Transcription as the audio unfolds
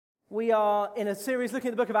We are in a series looking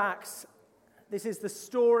at the book of Acts. This is the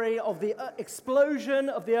story of the explosion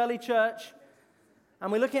of the early church. And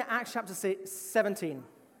we're looking at Acts chapter 17.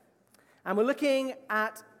 And we're looking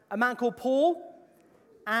at a man called Paul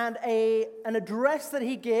and an address that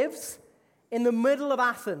he gives in the middle of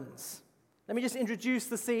Athens. Let me just introduce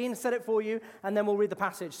the scene, set it for you, and then we'll read the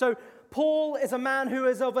passage. So Paul is a man who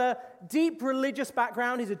is of a deep religious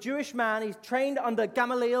background. He's a Jewish man. He's trained under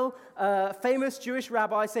Gamaliel, a famous Jewish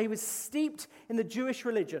rabbi, so he was steeped in the Jewish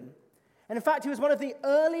religion. And in fact, he was one of the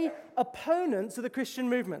early opponents of the Christian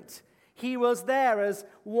movement. He was there as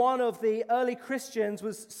one of the early Christians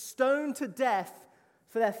was stoned to death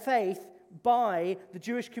for their faith by the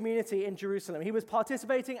Jewish community in Jerusalem. He was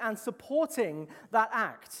participating and supporting that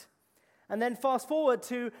act. And then fast forward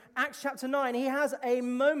to Acts chapter 9, he has a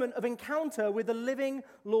moment of encounter with the living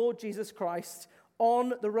Lord Jesus Christ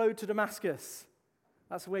on the road to Damascus.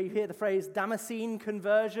 That's where you hear the phrase Damascene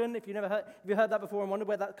conversion. If you've heard that before and wondered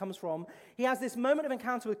where that comes from. He has this moment of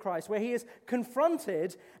encounter with Christ where he is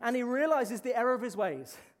confronted and he realizes the error of his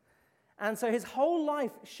ways. And so his whole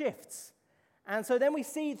life shifts. And so then we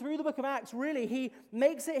see through the book of Acts, really, he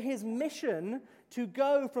makes it his mission to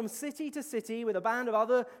go from city to city with a band of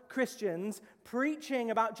other Christians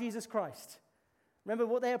preaching about Jesus Christ. Remember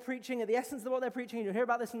what they are preaching, at the essence of what they're preaching, and you'll hear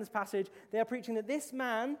about this in this passage, they are preaching that this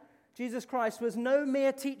man, Jesus Christ, was no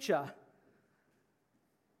mere teacher.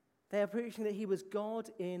 They are preaching that he was God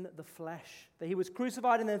in the flesh, that he was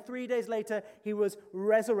crucified and then 3 days later he was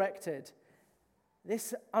resurrected.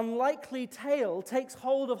 This unlikely tale takes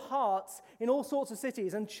hold of hearts in all sorts of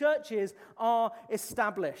cities, and churches are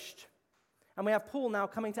established. And we have Paul now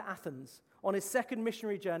coming to Athens on his second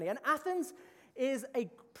missionary journey. And Athens is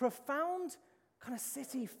a profound kind of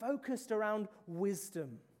city focused around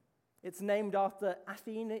wisdom. It's named after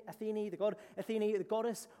Athene, the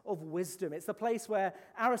goddess of wisdom. It's the place where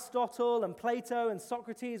Aristotle and Plato and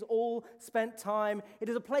Socrates all spent time. It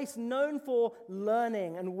is a place known for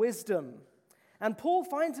learning and wisdom. And Paul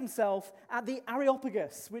finds himself at the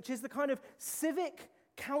Areopagus, which is the kind of civic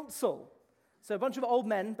council. So a bunch of old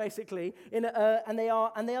men, basically, and they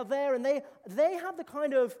are there, and they have the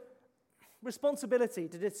kind of responsibility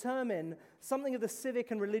to determine something of the civic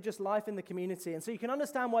and religious life in the community. And so you can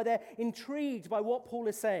understand why they're intrigued by what Paul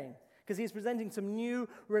is saying, because he's presenting some new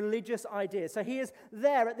religious ideas. So he is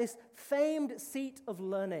there at this famed seat of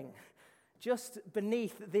learning, just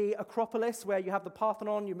beneath the Acropolis, where you have the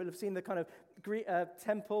Parthenon. You will have seen the kind of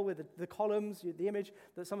temple with the columns, the image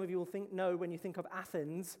that some of you will know when you think of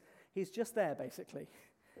Athens. He's just there, basically.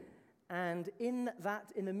 And in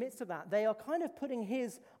the midst of that, they are kind of putting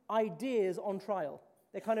his ideas on trial.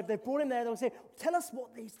 They've brought him there, they'll say, tell us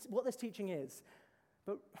what this teaching is.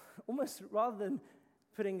 But almost rather than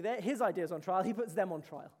putting his ideas on trial, he puts them on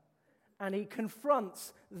trial. And he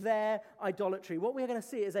confronts their idolatry. What we're going to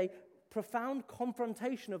see is a profound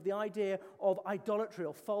confrontation of the idea of idolatry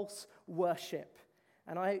or false worship.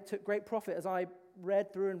 And I took great profit as I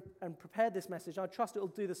read through and prepared this message. I trust it will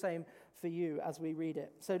do the same for you as we read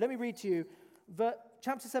it. So let me read to you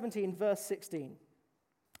chapter 17, verse 16.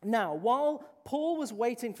 Now, while Paul was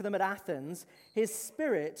waiting for them at Athens, his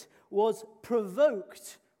spirit was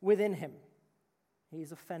provoked within him.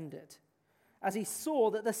 He's offended, as he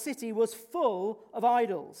saw that the city was full of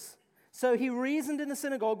idols. So he reasoned in the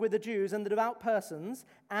synagogue with the Jews and the devout persons,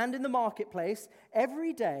 and in the marketplace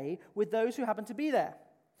every day with those who happened to be there.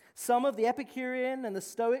 Some of the Epicurean and the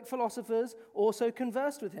Stoic philosophers also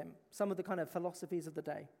conversed with him, some of the kind of philosophies of the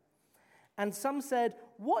day. And some said,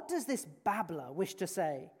 "What does this babbler wish to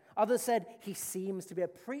say?" Others said, "He seems to be a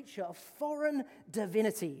preacher of foreign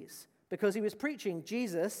divinities," because he was preaching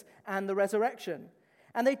Jesus and the resurrection.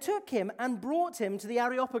 And they took him and brought him to the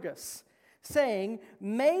Areopagus, saying,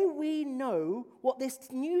 "May we know what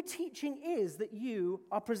this new teaching is that you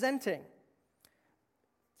are presenting?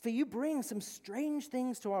 For you bring some strange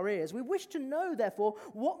things to our ears. We wish to know, therefore,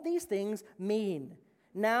 what these things mean."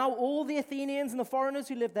 Now all the Athenians and the foreigners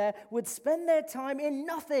who lived there would spend their time in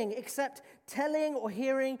nothing except telling or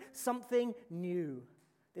hearing something new.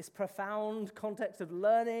 This profound context of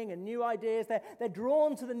learning and new ideas, they're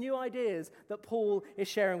drawn to the new ideas that Paul is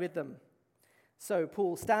sharing with them. So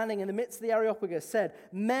Paul, standing in the midst of the Areopagus, said,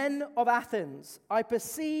 "Men of Athens, I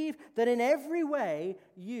perceive that in every way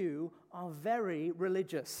you are very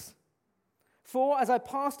religious. For as I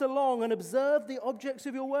passed along and observed the objects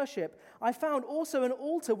of your worship, I found also an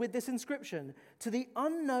altar with this inscription, 'To the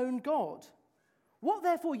unknown God.' What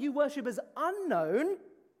therefore you worship as unknown,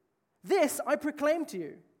 this I proclaim to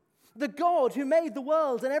you. The God who made the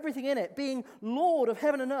world and everything in it, being Lord of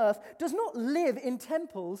heaven and earth, does not live in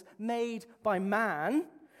temples made by man,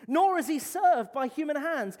 nor is he served by human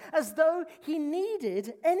hands, as though he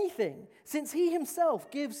needed anything, since he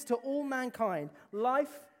himself gives to all mankind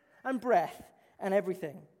life and breath and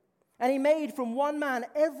everything. And he made from one man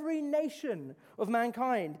every nation of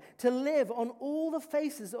mankind to live on all the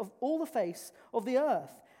face of the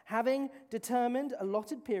earth, having determined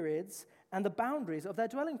allotted periods and the boundaries of their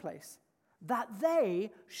dwelling place, that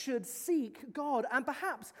they should seek God and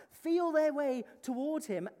perhaps feel their way toward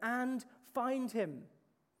him and find him.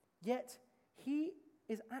 Yet he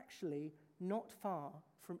is actually not far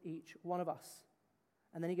from each one of us.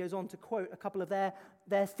 And then he goes on to quote a couple of their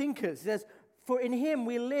thinkers. He says, "For in him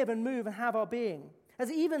we live and move and have our being.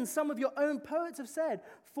 As even some of your own poets have said,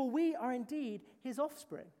 for we are indeed his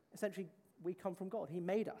offspring." Essentially, we come from God. He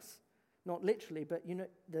made us. Not literally, but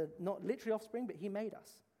not literally offspring, but he made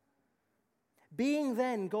us. Being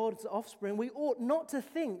then God's offspring, we ought not to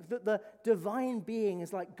think that the divine being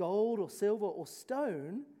is like gold or silver or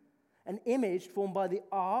stone, an image formed by the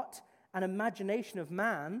art and imagination of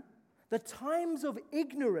man. The times of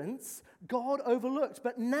ignorance God overlooked,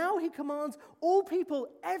 but now he commands all people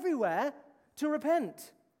everywhere to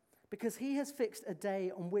repent, because he has fixed a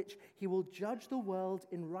day on which he will judge the world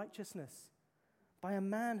in righteousness by a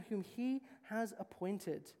man whom he has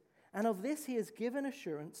appointed. And of this he has given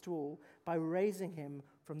assurance to all by raising him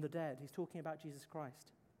from the dead. He's talking about Jesus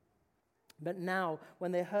Christ. But now,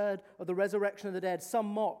 when they heard of the resurrection of the dead, some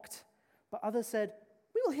mocked, but others said,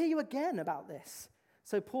 "We will hear you again about this."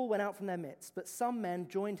 So Paul went out from their midst, but some men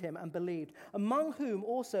joined him and believed, among whom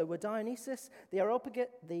also were Dionysius the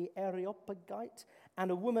Areopagite,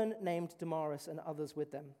 and a woman named Damaris, and others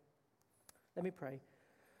with them. Let me pray.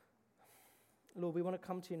 Lord, we want to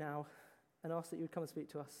come to you now and ask that you would come and speak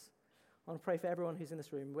to us. I want to pray for everyone who's in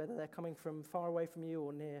this room, whether they're coming from far away from you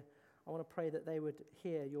or near. I want to pray that they would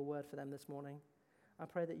hear your word for them this morning. I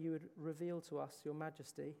pray that you would reveal to us your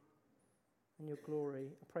majesty and your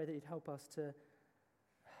glory. I pray that you'd help us to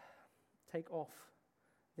take off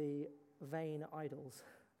the vain idols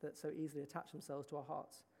that so easily attach themselves to our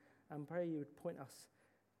hearts. And pray you would point us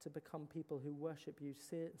to become people who worship you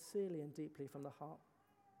sincerely and deeply from the heart.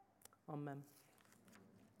 Amen.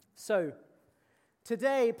 So,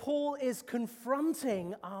 today, Paul is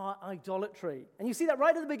confronting our idolatry. And you see that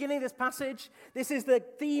right at the beginning of this passage. This is the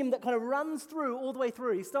theme that kind of runs through all the way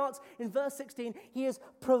through. He starts in verse 16. He is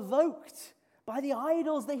provoked by the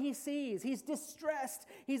idols that he sees. He's distressed.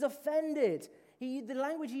 He's offended. The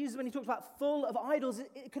language he uses when he talks about full of idols,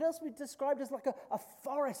 it could also be described as like a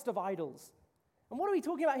forest of idols. And what are we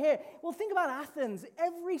talking about here? Well, think about Athens.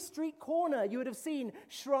 Every street corner you would have seen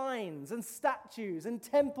shrines and statues and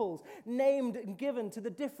temples named and given to the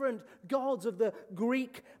different gods of the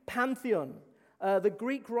Greek pantheon. The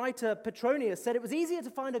Greek writer Petronius said it was easier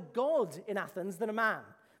to find a god in Athens than a man.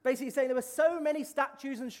 Basically saying there were so many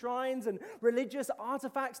statues and shrines and religious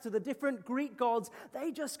artifacts to the different Greek gods,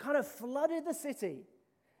 they just kind of flooded the city.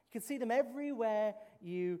 You could see them everywhere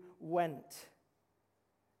you went.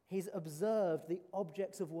 He's observed the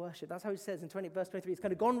objects of worship. That's how he says in verse 23. He's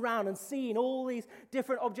kind of gone around and seen all these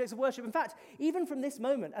different objects of worship. In fact, even from this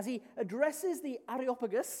moment, as he addresses the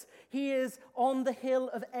Areopagus, he is on the hill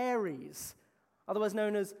of Ares, otherwise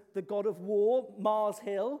known as the god of war, Mars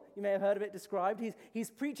Hill. You may have heard of it described.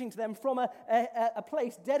 He's preaching to them from a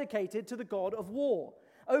place dedicated to the god of war.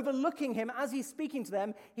 Overlooking him, as he's speaking to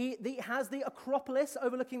them, he has the Acropolis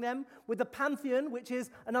overlooking them with the Pantheon, which is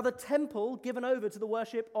another temple given over to the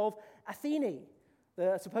worship of Athene,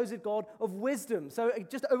 the supposed god of wisdom. So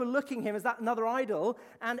just overlooking him is that another idol.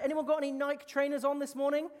 And anyone got any Nike trainers on this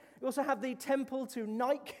morning? We also have the temple to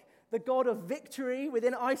Nike, the god of victory,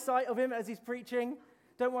 within eyesight of him as he's preaching.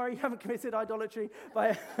 Don't worry, you haven't committed idolatry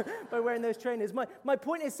by wearing those trainers. My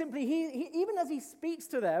point is simply, he even as he speaks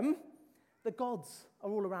to them, the gods are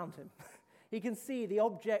all around him. He can see the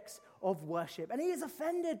objects of worship. And he is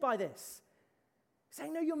offended by this. He's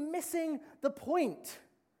saying, no, you're missing the point.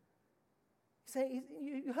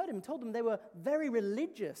 You heard him, told them they were very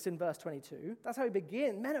religious in verse 22. That's how he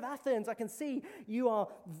begins. Men of Athens, I can see you are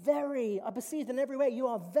I perceive in every way, you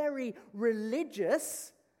are very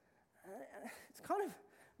religious. It's kind of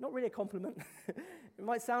not really a compliment. It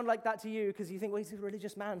might sound like that to you because you think, well, he's a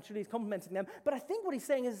religious man. Surely he's complimenting them. But I think what he's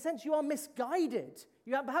saying is, in a sense, you are misguided.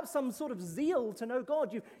 You have perhaps some sort of zeal to know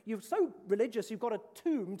God. You're so religious, you've got a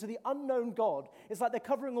tomb to the unknown God. It's like they're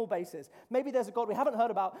covering all bases. Maybe there's a God we haven't heard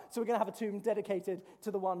about, so we're going to have a tomb dedicated to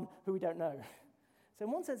the one who we don't know. So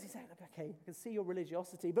in one sense, he's saying, okay, I can see your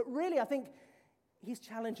religiosity. But really, I think he's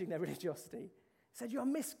challenging their religiosity. He said, you are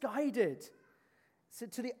misguided. So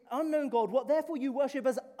to the unknown God, what therefore you worship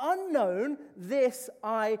as unknown, this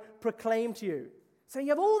I proclaim to you. saying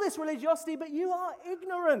you have all this religiosity, but you are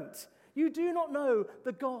ignorant. You do not know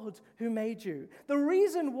the God who made you. The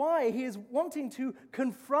reason why he is wanting to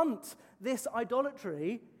confront this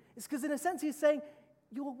idolatry is because, in a sense, he's saying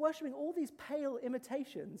you're worshiping all these pale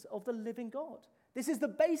imitations of the living God. This is the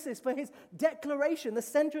basis for his declaration, the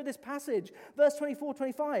center of this passage. Verse 24,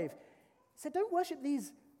 25. He said, don't worship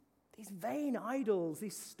these vain idols,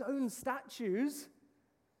 these stone statues.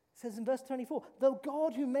 It says in verse 24, the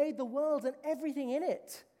God who made the world and everything in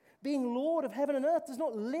it, being Lord of heaven and earth, does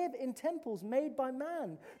not live in temples made by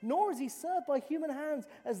man, nor is he served by human hands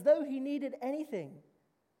as though he needed anything,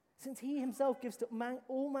 since he himself gives to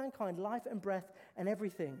all mankind life and breath and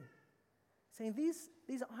everything. Saying these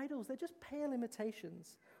idols, they're just pale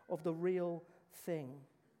imitations of the real thing.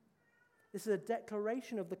 This is a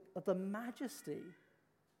declaration of the majesty,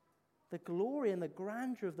 the glory and the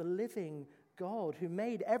grandeur of the living God who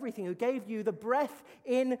made everything, who gave you the breath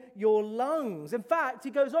in your lungs. In fact,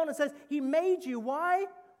 he goes on and says, he made you. Why?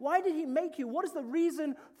 Why did he make you? What is the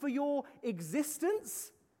reason for your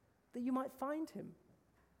existence? That you might find him.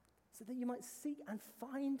 So that you might seek and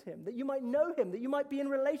find him, that you might know him, that you might be in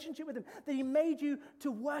relationship with him, that he made you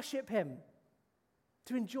to worship him,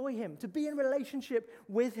 to enjoy him, to be in relationship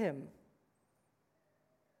with him.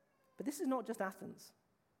 But this is not just Athens.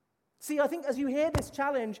 See, I think as you hear this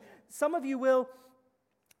challenge, some of you will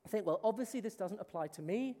think, well, obviously this doesn't apply to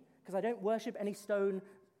me because I don't worship any stone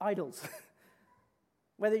idols.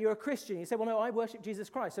 Whether you're a Christian, you say, well, no, I worship Jesus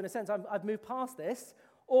Christ. So in a sense, I've moved past this.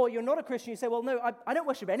 Or you're not a Christian, you say, well, no, I don't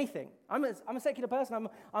worship anything. I'm a secular person.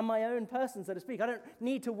 I'm my own person, so to speak. I don't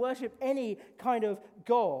need to worship any kind of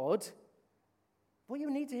God. What you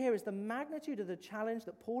need to hear is the magnitude of the challenge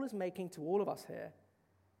that Paul is making to all of us here.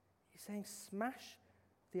 He's saying, smash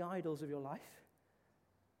the idols of your life.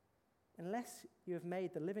 Unless you have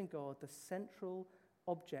made the living God the central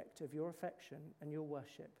object of your affection and your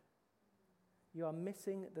worship, you are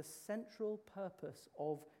missing the central purpose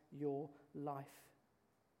of your life.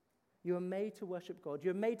 You are made to worship God.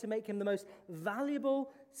 You're made to make him the most valuable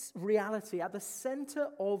reality at the center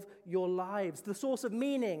of your lives, the source of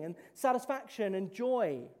meaning and satisfaction and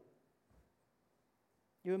joy.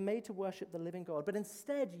 You are made to worship the living God. But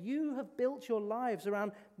instead, you have built your lives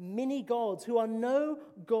around mini-gods who are no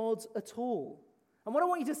gods at all. And what I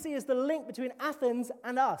want you to see is the link between Athens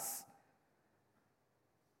and us.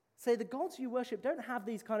 Say the gods you worship don't have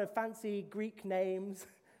these kind of fancy Greek names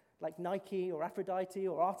like Nike or Aphrodite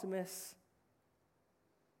or Artemis.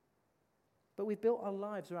 But we've built our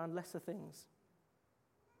lives around lesser things.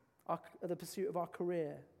 The pursuit of our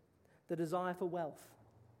career, the desire for wealth,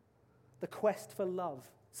 the quest for love.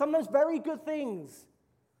 Sometimes very good things,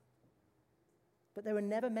 but they were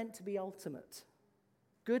never meant to be ultimate.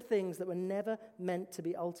 Good things that were never meant to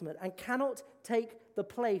be ultimate and cannot take the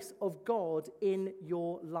place of God in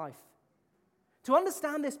your life. To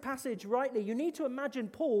understand this passage rightly, you need to imagine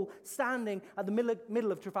Paul standing at the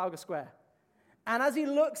middle of Trafalgar Square. And as he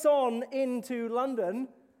looks on into London,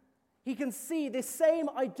 he can see this same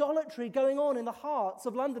idolatry going on in the hearts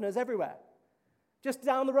of Londoners everywhere. Just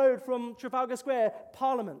down the road from Trafalgar Square,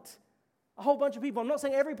 Parliament. A whole bunch of people. I'm not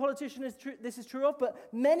saying every politician this is true of,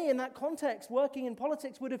 but many in that context, working in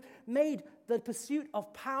politics, would have made the pursuit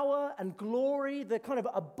of power and glory the kind of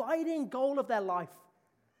abiding goal of their life.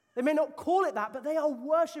 They may not call it that, but they are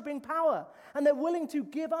worshiping power. And they're willing to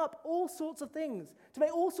give up all sorts of things, to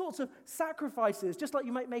make all sorts of sacrifices, just like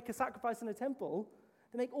you might make a sacrifice in a temple.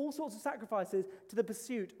 They make all sorts of sacrifices to the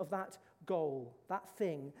pursuit of that goal, that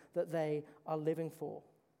thing that they are living for.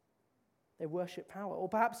 They worship power. Or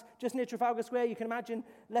perhaps just near Trafalgar Square, you can imagine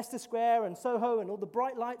Leicester Square and Soho and all the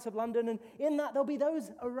bright lights of London. And in that, there'll be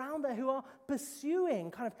those around there who are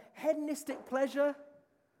pursuing kind of hedonistic pleasure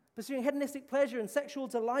and sexual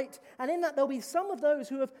delight. And in that, there'll be some of those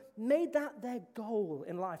who have made that their goal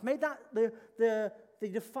in life, made that the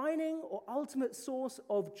defining or ultimate source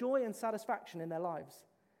of joy and satisfaction in their lives.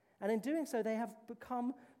 And in doing so, they have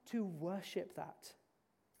become to worship that.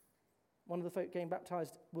 One of the folk getting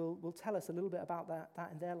baptized will tell us a little bit about that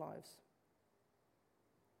in their lives.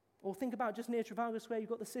 Or think about just near Trafalgar Square, you've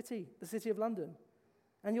got the city of London.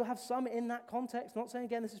 And you'll have some in that context, not saying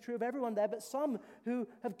again this is true of everyone there, but some who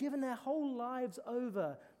have given their whole lives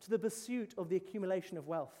over to the pursuit of the accumulation of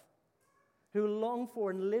wealth, who long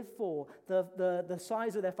for and live for the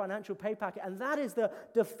size of their financial pay packet. And that is the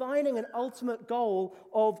defining and ultimate goal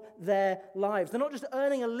of their lives. They're not just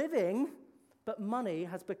earning a living, but money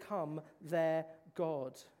has become their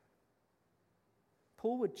God.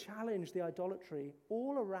 Paul would challenge the idolatry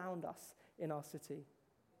all around us in our city.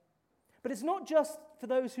 But it's not just for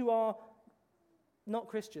those who are not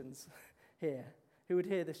Christians here, who would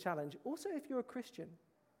hear this challenge. Also, if you're a Christian.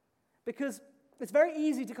 Because it's very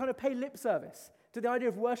easy to kind of pay lip service to the idea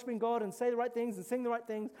of worshiping God and say the right things and sing the right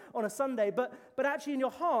things on a Sunday, but actually in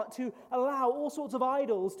your heart to allow all sorts of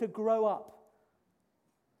idols to grow up.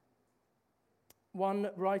 One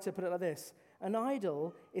writer put it like this: an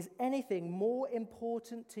idol is anything more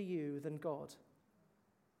important to you than God.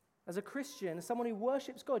 As a Christian, as someone who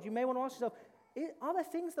worships God, you may want to ask yourself, are there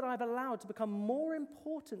things that I've allowed to become more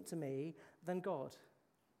important to me than God?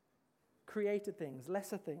 Created things,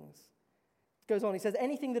 lesser things. It goes on, he says,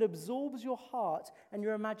 anything that absorbs your heart and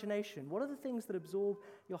your imagination. What are the things that absorb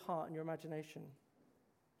your heart and your imagination?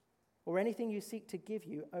 Or anything you seek to give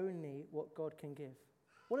you only what God can give.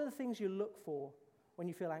 What are the things you look for when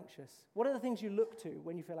you feel anxious? What are the things you look to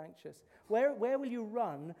when you feel anxious? Where will you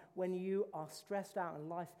run when you are stressed out and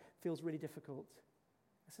life feels really difficult?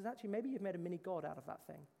 It says, actually, maybe you've made a mini God out of that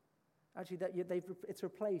thing. Actually, it's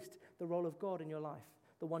replaced the role of God in your life,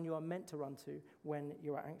 the one you are meant to run to when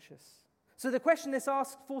you are anxious. So the question this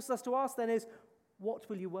forces us to ask then is, what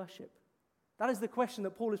will you worship? That is the question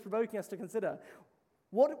that Paul is provoking us to consider.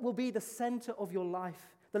 What will be the center of your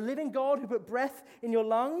life? The living God who put breath in your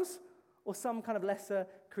lungs, or some kind of lesser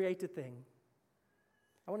created thing?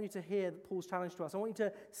 I want you to hear Paul's challenge to us. I want you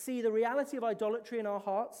to see the reality of idolatry in our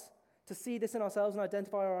hearts, to see this in ourselves and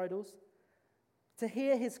identify our idols, to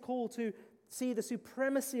hear his call to see the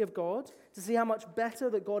supremacy of God, to see how much better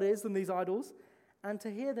that God is than these idols, and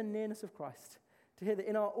to hear the nearness of Christ, to hear that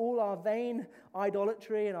in all our vain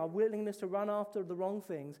idolatry and our willingness to run after the wrong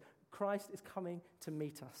things, Christ is coming to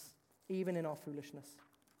meet us, even in our foolishness.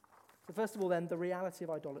 So first of all then, the reality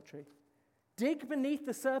of idolatry. Dig beneath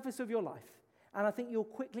the surface of your life, and I think you'll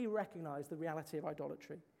quickly recognize the reality of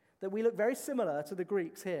idolatry, that we look very similar to the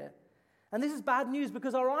Greeks here. And this is bad news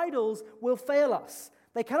because our idols will fail us.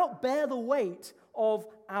 They cannot bear the weight of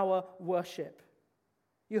our worship.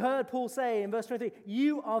 You heard Paul say in verse 23,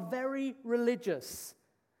 you are very religious.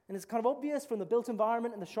 And it's kind of obvious from the built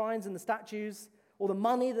environment and the shrines and the statues, or the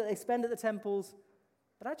money that they spend at the temples.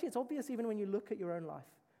 But actually it's obvious even when you look at your own life,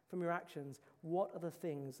 from your actions, what are the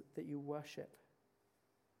things that you worship?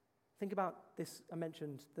 Think about this, I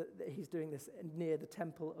mentioned that he's doing this near the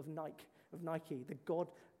temple of Nike, the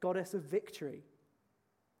goddess of victory.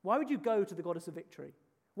 Why would you go to the goddess of victory?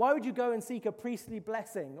 Why would you go and seek a priestly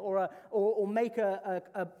blessing or make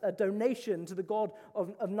a donation to the god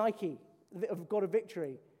of Nike, of God of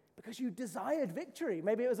victory? Because you desired victory.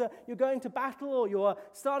 Maybe it was you're going to battle, or you're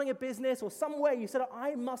starting a business, or some way you said,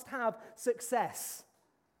 I must have success.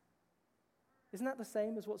 Isn't that the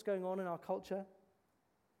same as what's going on in our culture?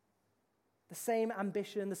 The same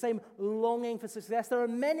ambition, the same longing for success. There are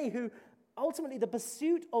many who ultimately the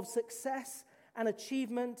pursuit of success and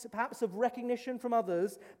achievement, perhaps of recognition from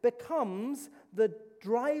others, becomes the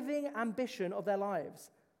driving ambition of their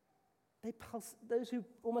lives. Those who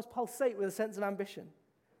almost pulsate with a sense of ambition.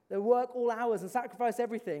 They work all hours and sacrifice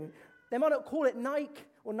everything. They might not call it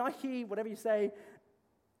Nike, whatever you say,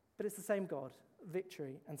 but it's the same God,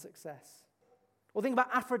 victory and success. Or think about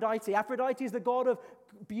Aphrodite. Aphrodite is the god of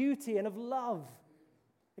beauty and of love.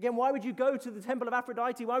 Again, why would you go to the temple of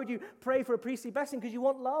Aphrodite? Why would you pray for a priestly blessing? Because you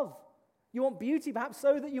want love. You want beauty, perhaps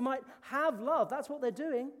so that you might have love. That's what they're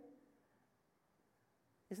doing.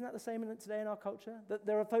 Isn't that the same today in our culture? That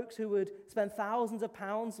there are folks who would spend thousands of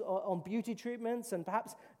pounds on beauty treatments and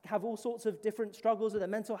perhaps have all sorts of different struggles with their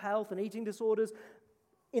mental health and eating disorders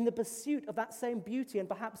in the pursuit of that same beauty and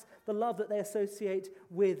perhaps the love that they associate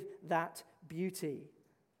with that beauty.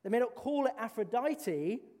 They may not call it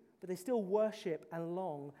Aphrodite, but they still worship and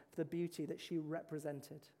long for the beauty that she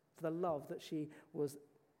represented, for the love that she was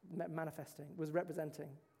representing.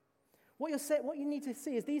 What you need to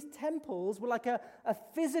see is these temples were like a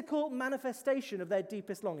physical manifestation of their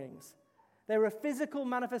deepest longings. They were a physical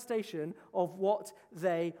manifestation of what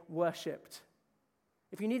they worshipped.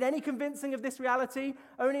 If you need any convincing of this reality,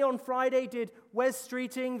 only on Friday did Wes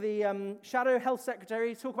Streeting, the Shadow Health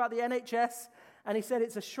Secretary, talk about the NHS, and he said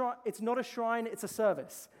it's not a shrine, it's a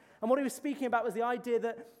service. And what he was speaking about was the idea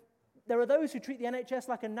that there are those who treat the NHS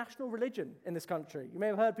like a national religion in this country. You may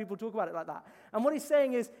have heard people talk about it like that. And what he's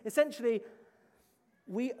saying is, essentially,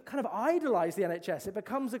 we kind of idolize the NHS. It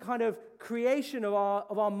becomes a kind of creation of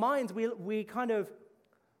our minds. We're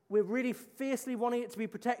really fiercely wanting it to be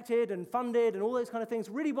protected and funded and all those kind of things.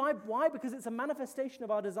 Really, why? Because it's a manifestation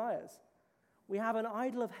of our desires. We have an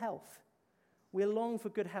idol of health. We long for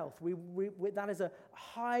good health. That is a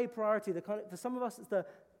high priority. For some of us, it's the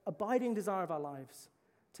abiding desire of our lives.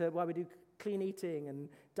 To why we do clean eating and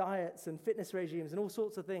diets and fitness regimes and all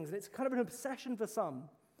sorts of things. And it's kind of an obsession for some.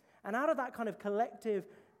 And out of that kind of collective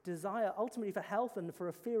desire, ultimately for health and for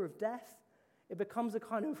a fear of death, it becomes a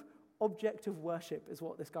kind of object of worship, is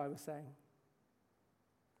what this guy was saying.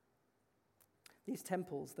 These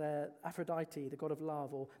temples, they're Aphrodite, the god of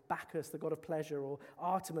love, or Bacchus, the god of pleasure, or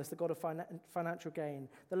Artemis, the god of financial gain.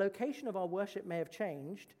 The location of our worship may have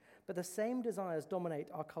changed, but the same desires dominate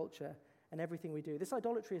our culture and everything we do. This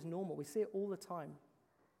idolatry is normal. We see it all the time.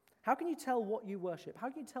 How can you tell what you worship? How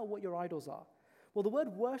can you tell what your idols are? Well, the word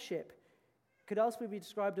worship could also be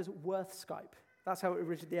described as worthscape. That's how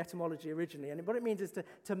the etymology originally. And what it means is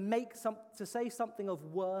to say something of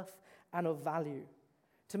worth and of value.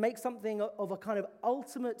 To make something of a kind of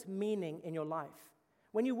ultimate meaning in your life.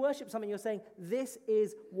 When you worship something, you're saying, this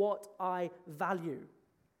is what I value.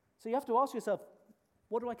 So you have to ask yourself,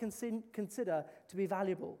 what do I consider to be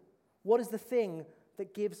valuable? What is the thing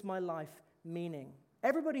that gives my life meaning?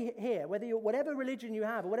 Everybody here, whatever religion you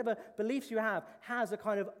have or whatever beliefs you have, has a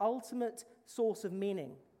kind of ultimate source of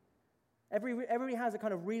meaning. Everybody has a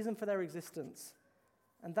kind of reason for their existence.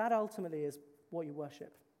 And that ultimately is what you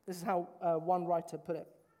worship. This is how one writer put it.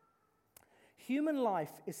 Human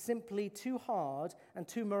life is simply too hard and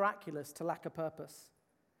too miraculous to lack a purpose.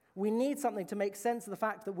 We need something to make sense of the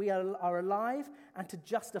fact that we are alive and to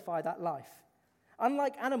justify that life.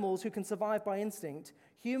 Unlike animals who can survive by instinct,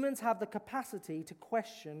 humans have the capacity to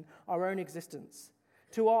question our own existence,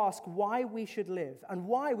 to ask why we should live and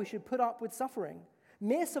why we should put up with suffering.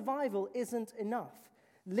 Mere survival isn't enough.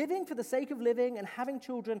 Living for the sake of living and having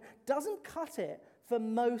children doesn't cut it for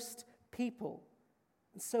most people.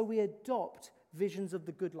 And so we adopt visions of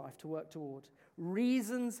the good life to work toward,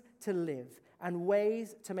 reasons to live, and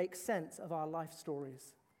ways to make sense of our life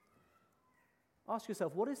stories. Ask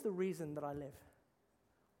yourself, what is the reason that I live?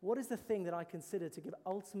 What is the thing that I consider to give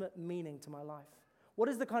ultimate meaning to my life? What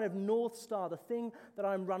is the kind of North Star, the thing that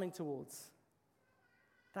I'm running towards?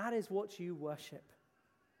 That is what you worship.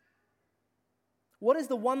 What is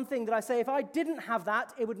the one thing that I say, if I didn't have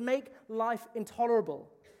that, it would make life intolerable?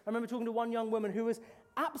 I remember talking to one young woman who was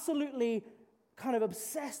absolutely kind of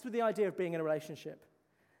obsessed with the idea of being in a relationship.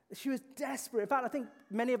 She was desperate. In fact, I think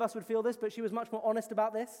many of us would feel this, but she was much more honest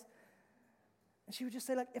about this. And she would just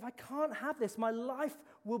say, like, if I can't have this, my life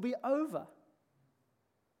will be over.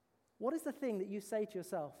 What is the thing that you say to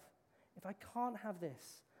yourself? If I can't have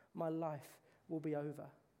this, my life will be over.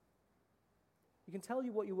 You can tell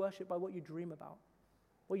you what you worship by what you dream about,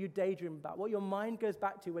 what you daydream about, what your mind goes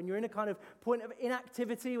back to when you're in a kind of point of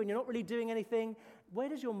inactivity, when you're not really doing anything. Where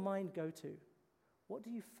does your mind go to? What do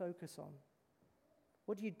you focus on?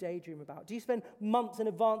 What do you daydream about? Do you spend months in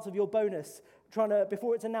advance of your bonus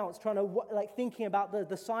before it's announced, thinking about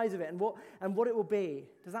the size of it and what it will be?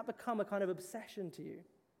 Does that become a kind of obsession to you?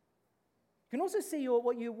 You can also see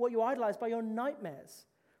what you idolize by your nightmares,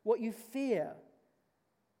 what you fear,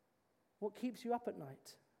 what keeps you up at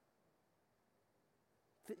night.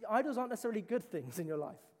 The idols aren't necessarily good things in your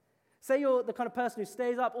life. Say you're the kind of person who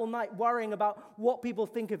stays up all night worrying about what people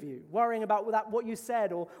think of you, worrying about what you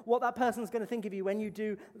said or what that person's going to think of you when you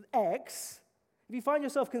do X. If you find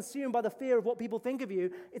yourself consumed by the fear of what people think of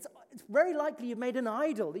you, it's very likely you've made an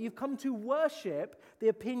idol, that you've come to worship the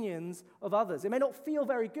opinions of others. It may not feel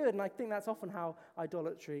very good, and I think that's often how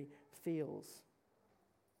idolatry feels.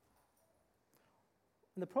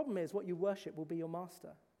 And the problem is, what you worship will be your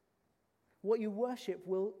master. What you worship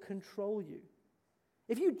will control you.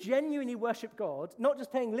 If you genuinely worship God, not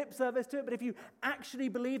just paying lip service to it, but if you actually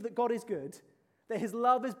believe that God is good, that his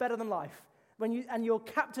love is better than life, and you're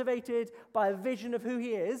captivated by a vision of who he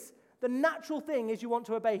is, the natural thing is you want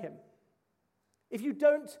to obey him. If you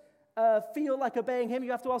don't feel like obeying him,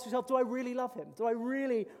 you have to ask yourself, do I really love him? Do I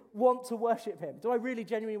really want to worship him? Do I really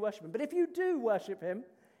genuinely worship him? But if you do worship him,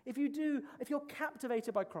 if you're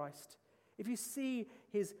captivated by Christ, if you see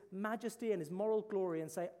his majesty and his moral glory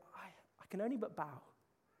and say, I can only but bow,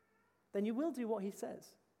 then you will do what he says.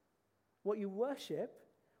 What you worship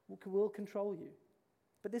will control you.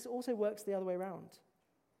 But this also works the other way around.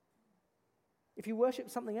 If you worship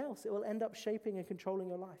something else, it will end up shaping and controlling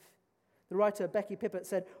your life. The writer Becky Pippert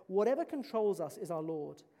said, whatever controls us is our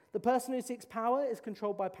Lord. The person who seeks power is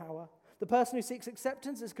controlled by power. The person who seeks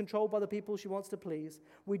acceptance is controlled by the people she wants to please.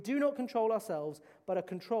 We do not control ourselves, but are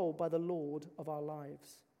controlled by the Lord of our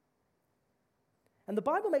lives. And the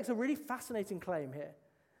Bible makes a really fascinating claim here,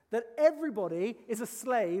 that everybody is a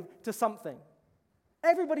slave to something.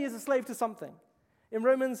 Everybody is a slave to something. In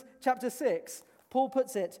Romans chapter 6, Paul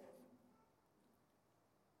puts it,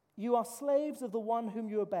 you are slaves of the one whom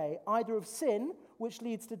you obey, either of sin, which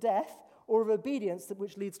leads to death, or of obedience,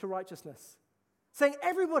 which leads to righteousness. Saying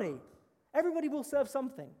everybody will serve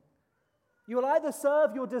something. You will either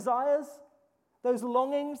serve your desires, those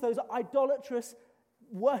longings, those idolatrous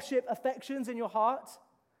worship affections in your heart,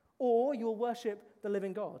 or you will worship the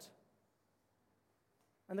living God.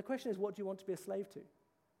 And the question is, what do you want to be a slave to?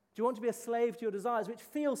 Do you want to be a slave to your desires, which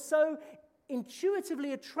feel so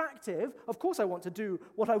intuitively attractive? Of course I want to do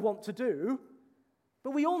what I want to do,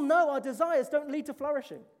 but we all know our desires don't lead to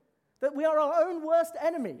flourishing, that we are our own worst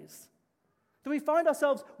enemies, that we find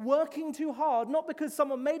ourselves working too hard, not because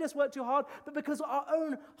someone made us work too hard, but because our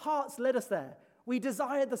own hearts led us there. We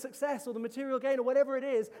desired the success or the material gain or whatever it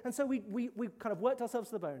is, and so we kind of worked ourselves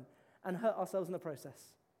to the bone and hurt ourselves in the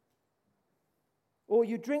process. Or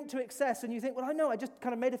you drink to excess and you think, well, I know, I just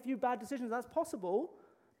kind of made a few bad decisions. That's possible,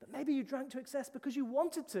 but maybe you drank to excess because you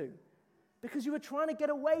wanted to, because you were trying to get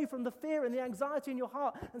away from the fear and the anxiety in your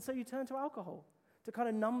heart, and so you turn to alcohol to kind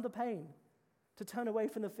of numb the pain, to turn away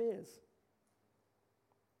from the fears.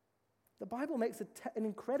 The Bible makes an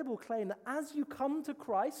incredible claim that as you come to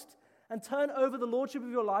Christ and turn over the lordship of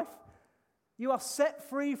your life, you are set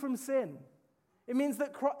free from sin. It means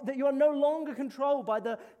that you are no longer controlled by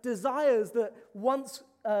the desires that once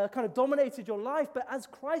kind of dominated your life, but as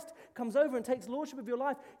Christ comes over and takes lordship of your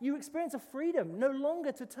life, you experience a freedom no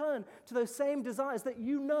longer to turn to those same desires that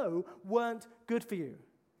you know weren't good for you.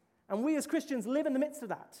 And we as Christians live in the midst of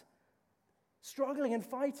that, struggling and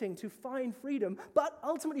fighting to find freedom, but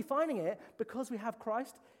ultimately finding it because we have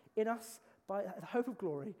Christ in us by the hope of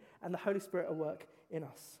glory and the Holy Spirit at work in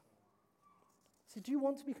us. So do you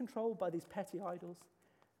want to be controlled by these petty idols,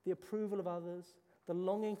 the approval of others, the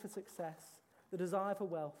longing for success, the desire for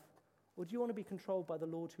wealth, or do you want to be controlled by the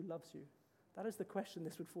Lord who loves you? That is the question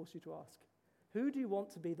this would force you to ask. Who do you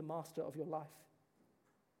want to be the master of your life?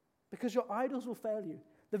 Because your idols will fail you.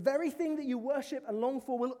 The very thing that you worship and long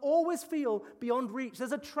for will always feel beyond reach.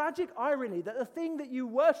 There's a tragic irony that the thing that you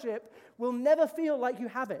worship will never feel like you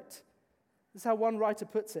have it. This is how one writer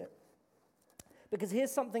puts it. Because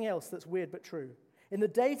here's something else that's weird but true. In the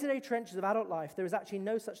day-to-day trenches of adult life, there is actually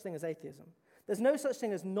no such thing as atheism. There's no such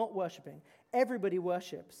thing as not worshiping. Everybody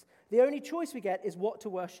worships. The only choice we get is what to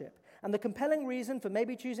worship. And the compelling reason for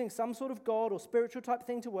maybe choosing some sort of God or spiritual type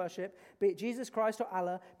thing to worship, be it Jesus Christ or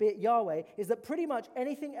Allah, be it Yahweh, is that pretty much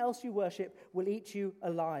anything else you worship will eat you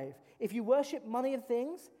alive. If you worship money and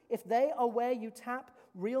things, if they are where you tap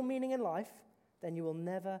real meaning in life, then you will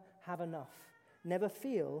never have enough. Never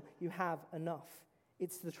feel you have enough.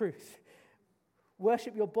 It's the truth.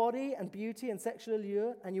 Worship your body and beauty and sexual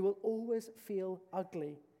allure, and you will always feel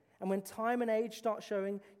ugly. And when time and age start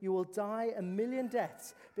showing, you will die a million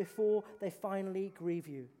deaths before they finally grieve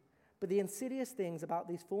you. But the insidious things about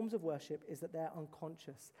these forms of worship is that they're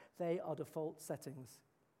unconscious. They are default settings.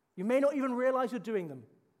 You may not even realize you're doing them,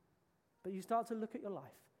 but you start to look at your life.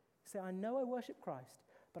 You say, I know I worship Christ,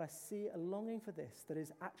 but I see a longing for this that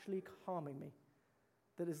is actually harming me,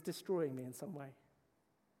 that is destroying me in some way.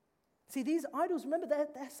 See, these idols, remember,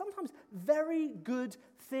 they're sometimes very good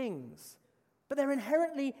things, but they're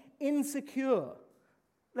inherently insecure.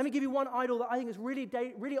 Let me give you one idol that I think is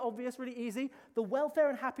really obvious, really easy: the welfare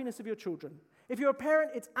and happiness of your children. If you're a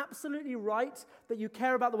parent, it's absolutely right that you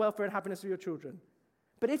care about the welfare and happiness of your children.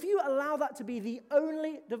 But if you allow that to be the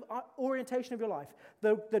only orientation of your life,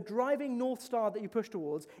 the driving North Star that you push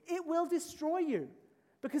towards, it will destroy you.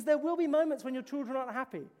 Because there will be moments when your children aren't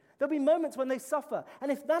happy. There'll be moments when they suffer.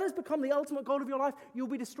 And if that has become the ultimate goal of your life, you'll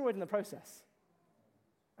be destroyed in the process.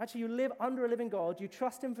 Actually, you live under a living God, you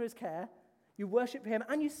trust him for his care, you worship him,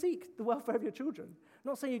 and you seek the welfare of your children.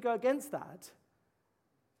 I'm not saying you go against that,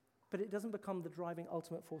 but it doesn't become the driving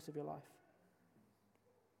ultimate force of your life.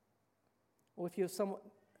 Or if you're somewhat,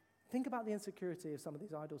 think about the insecurity of some of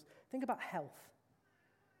these idols. Think about health.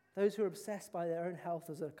 Those who are obsessed by their own health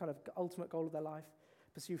as a kind of ultimate goal of their life,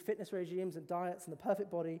 pursue fitness regimes and diets and the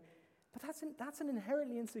perfect body, but that's an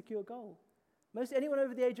inherently insecure goal. Anyone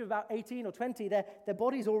over the age of about 18 or 20, their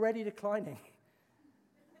body's already declining.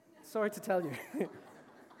 Sorry to tell you.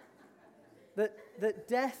 that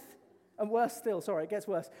death, and worse still, sorry, it gets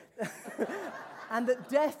worse, and that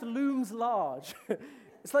death looms large.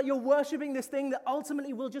 It's like you're worshipping this thing that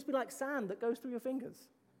ultimately will just be like sand that goes through your fingers.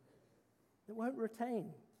 It won't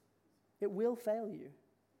retain. It will fail you.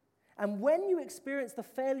 And when you experience the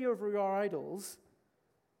failure of your idols,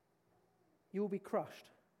 you will be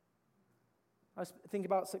crushed. I think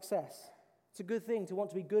about success. It's a good thing to want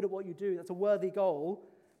to be good at what you do. That's a worthy goal.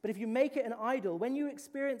 But if you make it an idol, when you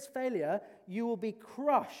experience failure, you will be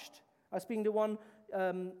crushed. I was speaking to one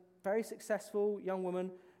very successful young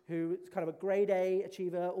woman who is kind of a grade A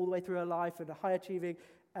achiever all the way through her life and a high achieving.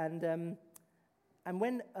 And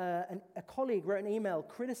when a colleague wrote an email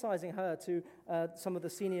criticizing her to some of the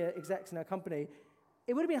senior execs in her company,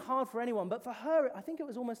 it would have been hard for anyone, but for her, I think it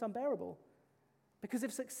was almost unbearable. Because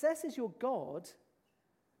if success is your God,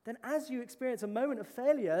 then as you experience a moment of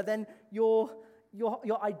failure, then your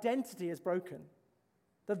identity is broken.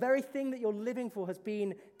 The very thing that you're living for has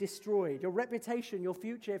been destroyed. Your reputation, your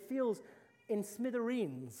future, it feels in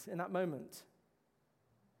smithereens in that moment.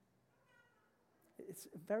 It's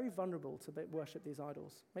very vulnerable to worship these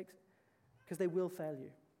idols because they will fail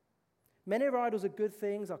you. Many of our idols are good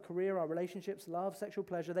things, our career, our relationships, love, sexual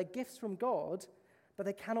pleasure. They're gifts from God, but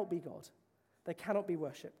they cannot be God. They cannot be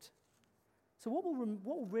worshipped. So what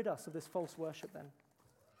will rid us of this false worship then?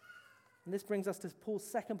 And this brings us to Paul's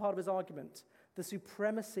second part of his argument, the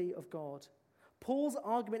supremacy of God. Paul's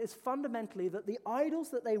argument is fundamentally that the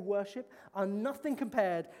idols that they worship are nothing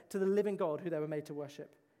compared to the living God who they were made to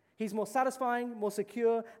worship. He's more satisfying, more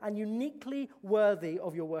secure, and uniquely worthy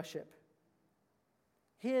of your worship.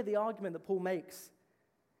 Hear the argument that Paul makes.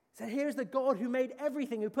 He said, here's the God who made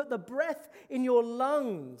everything, who put the breath in your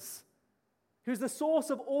lungs, who's the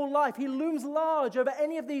source of all life. He looms large over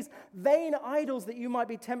any of these vain idols that you might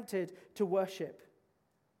be tempted to worship.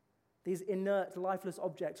 These inert, lifeless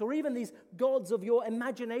objects, or even these gods of your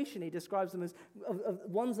imagination, he describes them as of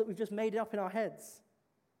ones that we've just made up in our heads.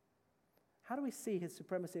 How do we see his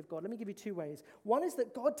supremacy of God? Let me give you two ways. One is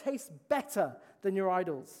that God tastes better than your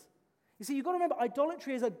idols. You see, you've got to remember,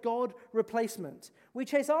 idolatry is a God replacement. We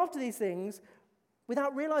chase after these things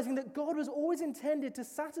without realizing that God was always intended to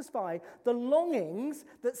satisfy the longings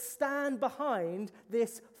that stand behind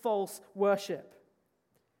this false worship.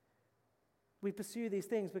 We pursue these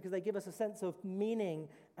things because they give us a sense of meaning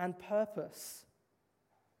and purpose.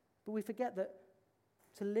 But we forget that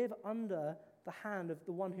to live under the hand of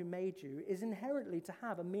the one who made you is inherently to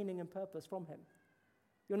have a meaning and purpose from him.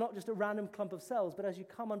 You're not just a random clump of cells, but as you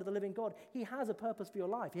come under the living God, he has a purpose for your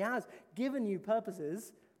life. He has given you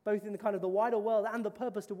purposes, both in the kind of the wider world and the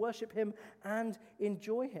purpose to worship him and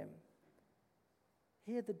enjoy him.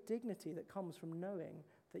 Hear the dignity that comes from knowing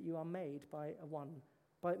that you are made by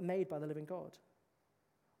the living God.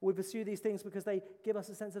 We pursue these things because they give us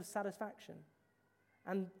a sense of satisfaction.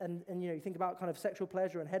 And you think about kind of sexual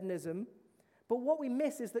pleasure and hedonism. But what we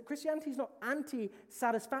miss is that Christianity is not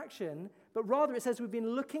anti-satisfaction, but rather it says we've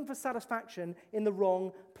been looking for satisfaction in the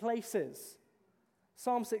wrong places.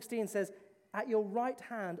 Psalm 16 says, "At your right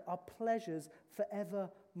hand are pleasures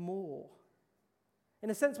forevermore." In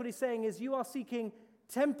a sense, what he's saying is you are seeking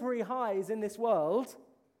temporary highs in this world,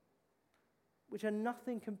 which are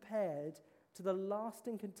nothing compared to the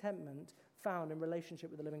lasting contentment found in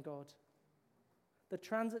relationship with the living God. The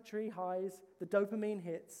transitory highs, the dopamine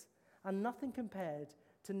hits, are nothing compared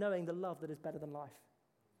to knowing the love that is better than life.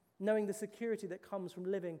 Knowing the security that comes from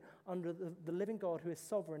living under the living God who is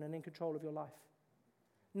sovereign and in control of your life.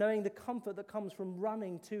 Knowing the comfort that comes from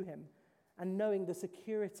running to him and knowing the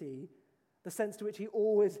security, the sense to which he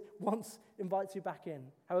always invites you back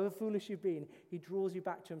in. However foolish you've been, he draws you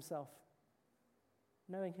back to himself.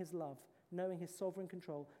 Knowing his love, knowing his sovereign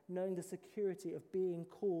control, knowing the security of being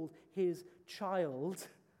called his child.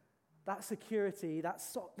 That security, that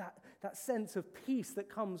sense of peace that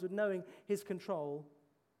comes with knowing his control,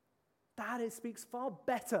 it speaks far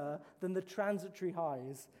better than the transitory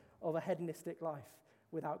highs of a hedonistic life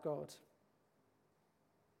without God.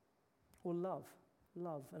 Or love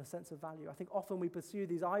and a sense of value. I think often we pursue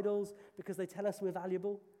these idols because they tell us we're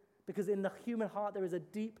valuable, because in the human heart there is a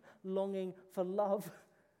deep longing for love.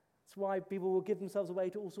 That's why people will give themselves away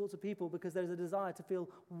to all sorts of people, because there's a desire to feel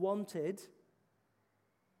wanted.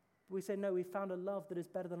 We say, no, we found a love that is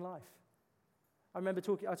better than life. I remember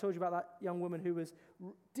I told you about that young woman who was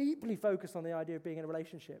deeply focused on the idea of being in a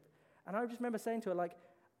relationship. And I just remember saying to her,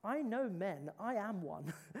 I know men, I am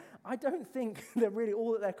one. I don't think they're really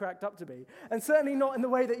all that they're cracked up to be. And certainly not in the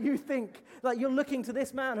way that you think, you're looking to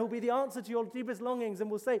this man who'll be the answer to your deepest longings and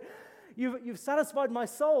will say, you've satisfied my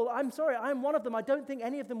soul. I'm sorry, I'm one of them. I don't think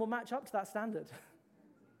any of them will match up to that standard.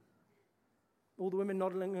 All the women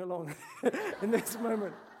nodding along in this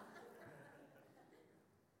moment.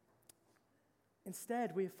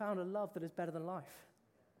 Instead, we have found a love that is better than life.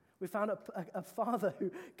 We found a Father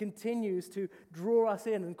who continues to draw us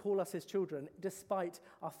in and call us his children despite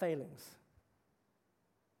our failings.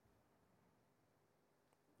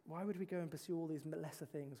 Why would we go and pursue all these lesser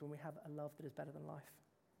things when we have a love that is better than life?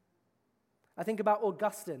 I think about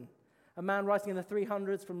Augustine, a man writing in the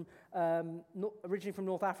 300s originally from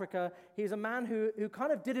North Africa. He was a man who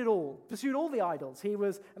kind of did it all, pursued all the idols. He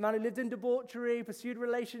was a man who lived in debauchery, pursued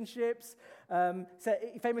relationships.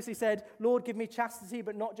 He famously said, "Lord, give me chastity,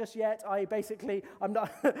 but not just yet.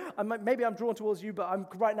 Maybe I'm drawn towards you,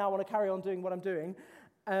 but right now I want to carry on doing what I'm doing."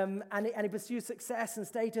 And he pursues success and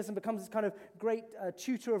status and becomes this kind of great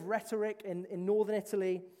tutor of rhetoric in northern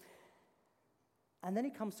Italy. And then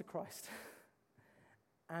he comes to Christ.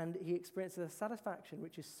 And he experienced a satisfaction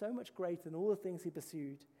which is so much greater than all the things he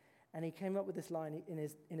pursued. And he came up with this line in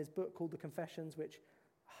his book called The Confessions, which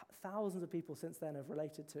thousands of people since then have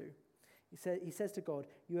related to. He says to God,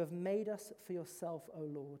 "You have made us for yourself, O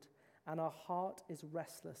Lord, and our heart is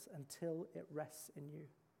restless until it rests in you."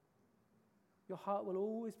 Your heart will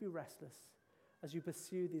always be restless as you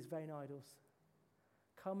pursue these vain idols.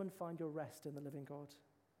 Come and find your rest in the living God.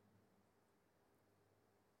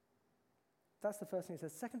 That's the first thing it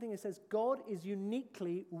says. Second thing it says, God is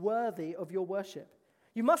uniquely worthy of your worship.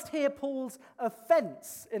 You must hear Paul's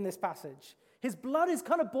offense in this passage. His blood is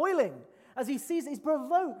kind of boiling as he sees he's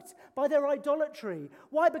provoked by their idolatry.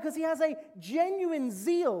 Why? Because he has a genuine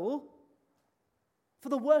zeal for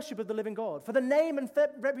the worship of the living God, for the name and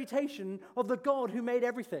reputation of the God who made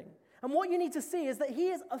everything. And what you need to see is that he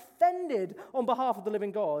is offended on behalf of the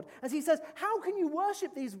living God as he says, how can you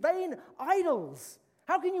worship these vain idols?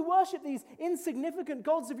 How can you worship these insignificant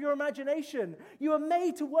gods of your imagination? You are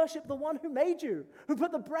made to worship the one who made you, who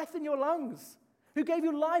put the breath in your lungs, who gave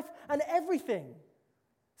you life and everything.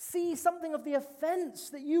 See something of the offense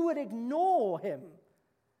that you would ignore him,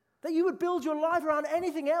 that you would build your life around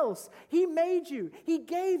anything else. He made you. He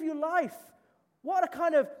gave you life. What a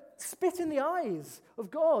kind of spit in the eyes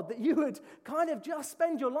of God that you would kind of just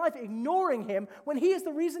spend your life ignoring him when he is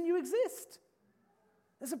the reason you exist.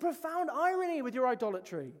 There's a profound irony with your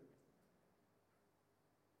idolatry.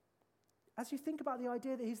 As you think about the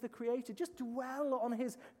idea that he's the creator, just dwell on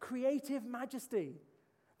his creative majesty,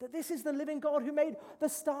 that this is the living God who made the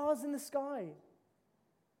stars in the sky.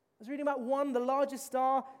 I was reading about the largest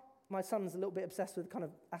star. My son's a little bit obsessed with kind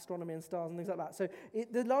of astronomy and stars and things like that. So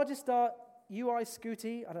the largest star,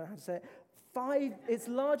 Uai-Scuti, I don't know how to say it, it's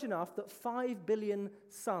large enough that 5 billion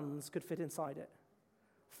suns could fit inside it.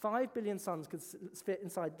 5 billion suns could fit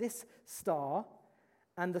inside this star,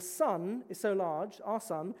 and the sun is so large, our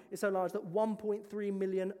sun is so large that 1.3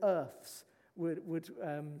 million Earths would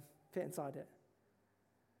fit inside it.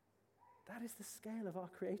 That is the scale of our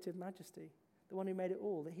creative majesty, the one who made it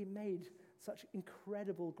all, that he made such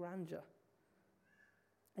incredible grandeur.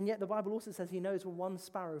 And yet the Bible also says he knows when one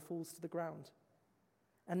sparrow falls to the ground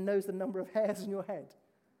and knows the number of hairs in your head.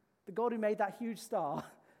 The God who made that huge star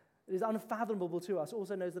that is unfathomable to us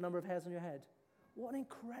also knows the number of hairs on your head. What an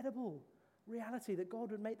incredible reality that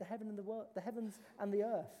God would make the heavens and the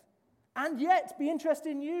earth, and yet be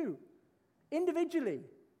interested in you individually.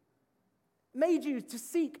 Made you to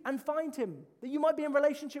seek and find him, that you might be in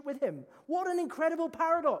relationship with him. What an incredible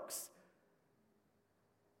paradox.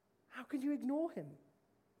 How can you ignore him?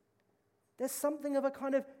 There's something of a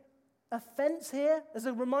kind of offense here. There's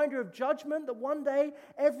a reminder of judgment that one day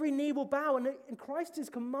every knee will bow, and Christ is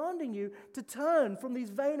commanding you to turn from these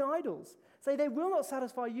vain idols. Say they will not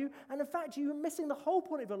satisfy you, and in fact you are missing the whole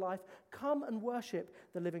point of your life. Come and worship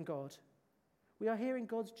the living God. We are hearing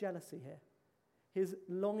God's jealousy here. His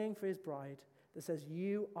longing for his bride that says,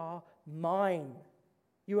 you are mine.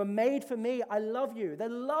 You are made for me. I love you. The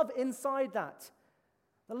love inside that.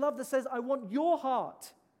 The love that says, I want your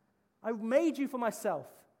heart. I made you for myself.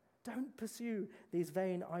 Don't pursue these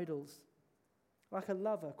vain idols. Like a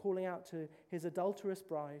lover calling out to his adulterous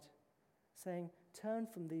bride, saying, turn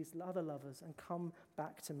from these other lovers and come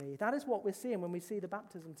back to me. That is what we're seeing when we see the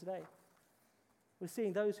baptism today. We're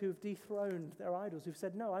seeing those who have dethroned their idols, who've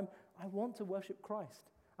said, no, I want to worship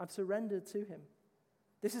Christ. I've surrendered to him.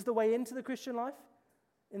 This is the way into the Christian life.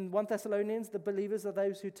 In 1 Thessalonians, the believers are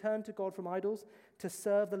those who turn to God from idols to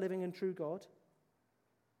serve the living and true God.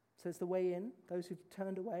 So it's the way in, those who've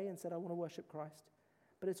turned away and said, I want to worship Christ.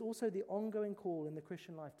 But it's also the ongoing call in the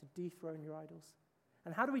Christian life to dethrone your idols.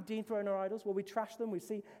 And how do we dethrone our idols? Well, we trash them, we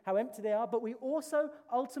see how empty they are, but we also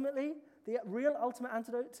ultimately, the real ultimate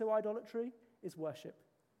antidote to idolatry is worship.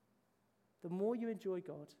 The more you enjoy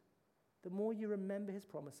God, the more you remember his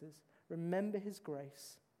promises, remember his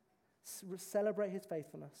grace, celebrate his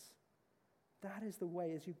faithfulness. That is the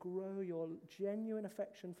way as you grow your genuine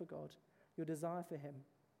affection for God, your desire for him.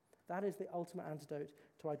 That is the ultimate antidote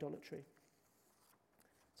to idolatry.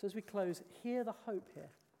 So as we close, hear the hope here.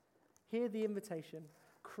 Hear the invitation.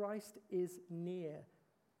 Christ is near.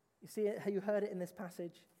 You see it, you heard it in this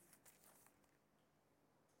passage.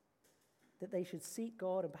 That they should seek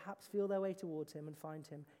God and perhaps feel their way towards him and find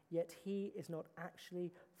him, yet he is not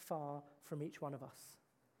actually far from each one of us.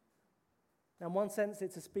 Now, in one sense,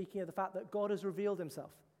 it's a speaking of the fact that God has revealed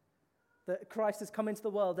himself, that Christ has come into the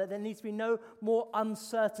world, that there needs to be no more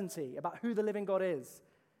uncertainty about who the living God is.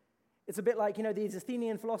 It's a bit like, these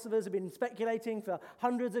Athenian philosophers have been speculating for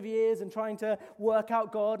hundreds of years and trying to work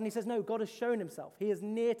out God, and he says, no, God has shown himself. He is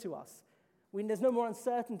near to us. There's no more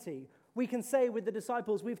uncertainty. We can say with the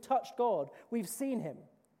disciples, we've touched God, we've seen him.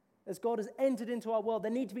 As God has entered into our world,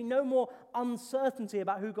 there need to be no more uncertainty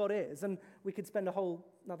about who God is. And we could spend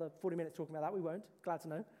another 40 minutes talking about that. We won't. Glad to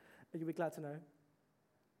know. But you'll be glad to know.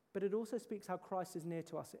 But it also speaks how Christ is near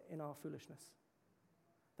to us in our foolishness.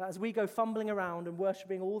 That as we go fumbling around and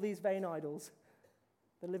worshipping all these vain idols,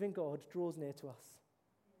 the living God draws near to us.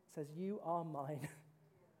 Says, you are mine.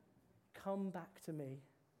 Come back to me.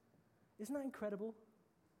 Isn't that incredible?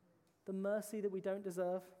 The mercy that we don't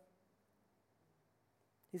deserve.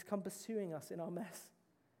 He's come pursuing us in our mess.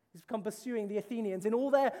 He's come pursuing the Athenians in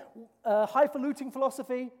all their highfalutin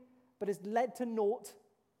philosophy, but it's led to naught,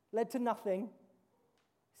 led to nothing.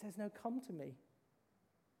 He says, no, come to me.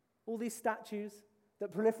 All these statues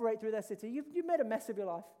that proliferate through their city, you've made a mess of your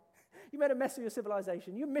life. You made a mess of your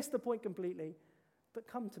civilization. You missed the point completely. But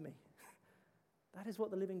come to me. That is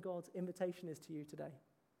what the living God's invitation is to you today.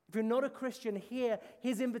 If you're not a Christian, hear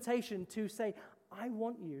his invitation to say, I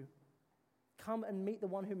want you. Come and meet the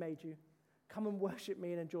one who made you. Come and worship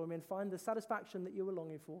me and enjoy me and find the satisfaction that you were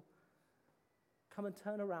longing for. Come and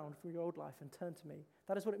turn around from your old life and turn to me.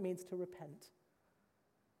 That is what it means to repent.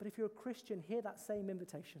 But if you're a Christian, hear that same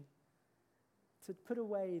invitation to put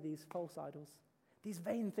away these false idols, these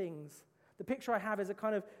vain things. The picture I have is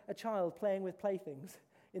a child playing with playthings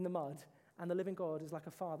in the mud, and the living God is like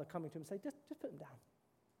a father coming to him and saying, just put them down.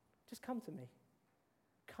 Just come to me.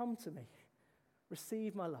 Come to me.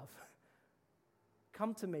 Receive my love.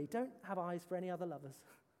 Come to me. Don't have eyes for any other lovers,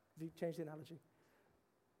 if you change the analogy.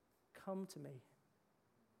 Come to me.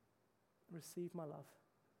 Receive my love.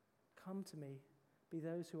 Come to me. Be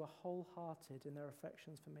those who are wholehearted in their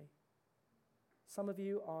affections for me. Some of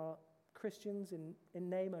you are Christians in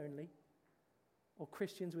name only, or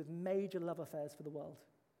Christians with major love affairs for the world.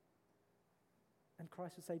 And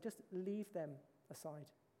Christ would say, just leave them aside.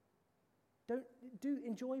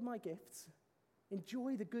 Enjoy my gifts.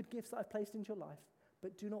 Enjoy the good gifts that I've placed into your life,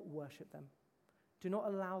 but do not worship them. Do not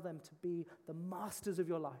allow them to be the masters of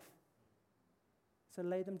your life. So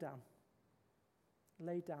lay them down.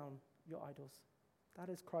 Lay down your idols. That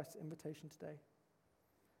is Christ's invitation today.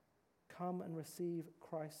 Come and receive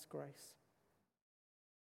Christ's grace.